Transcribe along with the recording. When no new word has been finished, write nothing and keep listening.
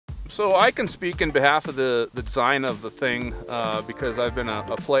So I can speak in behalf of the design of the thing because I've been a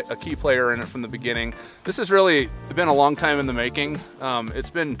key player in it from the beginning. This has really been a long time in the making. It's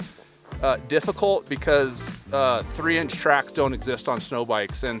been difficult because 3-inch tracks don't exist on snow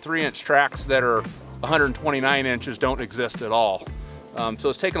bikes, and 3-inch tracks that are 129 inches don't exist at all. So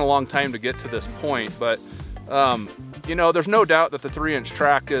it's taken a long time to get to this point, but you know, there's no doubt that the 3-inch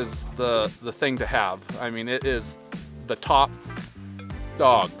track is the thing to have. I mean, it is the top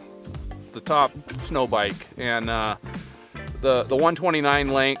dog, the top snow bike, and the 129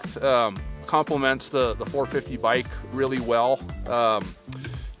 length complements the 450 bike really well.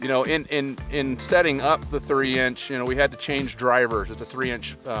 You know, in setting up the 3-inch, you know, we had to change drivers. It's a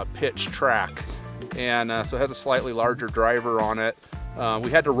 3-inch pitch track, and so it has a slightly larger driver on it.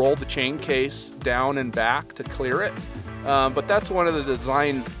 We had to roll the chain case down and back to clear it, but that's one of the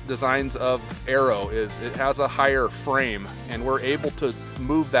designs of ARO, is it has a higher frame, and we're able to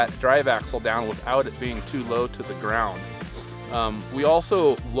move that drive axle down without it being too low to the ground. We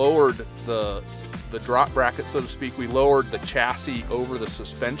also lowered the drop bracket, so to speak. We lowered the chassis over the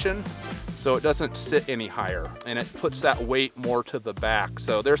suspension so it doesn't sit any higher, and it puts that weight more to the back.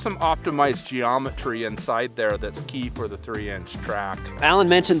 So there's some optimized geometry inside there that's key for the 3-inch track. Alan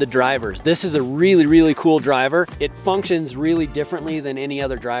mentioned the drivers. This is a really, really cool driver. It functions really differently than any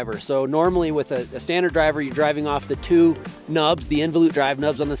other driver. So normally with a standard driver, you're driving off the 2 nubs, the involute drive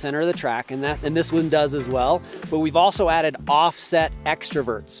nubs on the center of the track, and this one does as well. But we've also added offset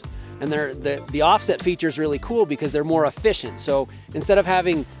extroverts. And the offset feature is really cool because they're more efficient. So instead of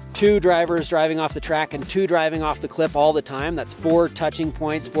having 2 drivers driving off the track and 2 driving off the clip all the time, that's 4 touching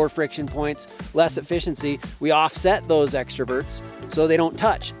points, 4 friction points, less efficiency. We offset those extroverts so they don't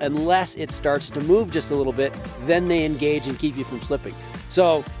touch unless it starts to move just a little bit, then they engage and keep you from slipping.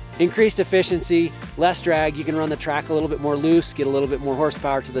 So increased efficiency, less drag, you can run the track a little bit more loose, get a little bit more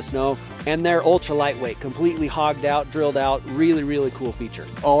horsepower to the snow, and they're ultra lightweight, completely hogged out, drilled out, really, really cool feature.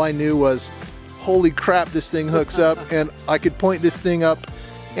 All I knew was, holy crap, this thing hooks up, and I could point this thing up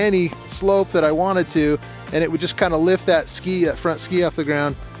any slope that I wanted to, and it would just kind of lift that front ski off the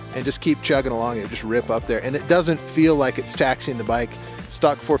ground and just keep chugging along. It just rip up there, and it doesn't feel like it's taxing the bike.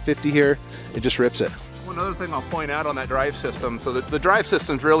 Stock 450 here, it just rips it. One other thing I'll point out on that drive system, so the drive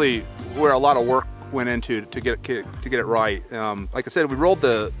system's really where a lot of work went into to get it right. Like I said, we rolled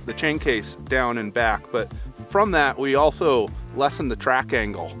the chain case down and back, but from that we also lessened the track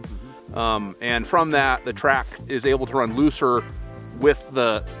angle, and from that the track is able to run looser with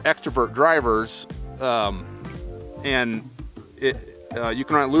the extrovert drivers, and you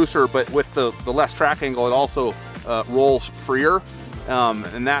can run it looser, but with the less track angle, it also rolls freer,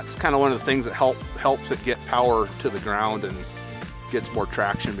 and that's kind of one of the things that helps it get power to the ground and gets more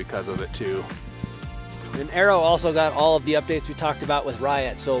traction because of it too. And ARO also got all of the updates we talked about with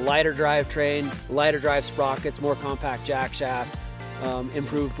Riot. So lighter drivetrain, lighter drive sprockets, more compact jack shaft,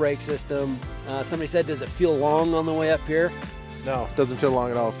 improved brake system. Somebody said, does it feel long on the way up here? No, it doesn't feel long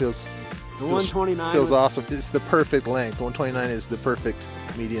at all. It feels 129 feels awesome. It's the perfect length. 129 is the perfect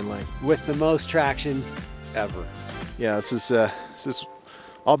median length. With the most traction ever. Yeah, this is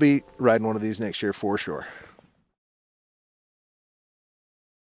I'll be riding one of these next year for sure.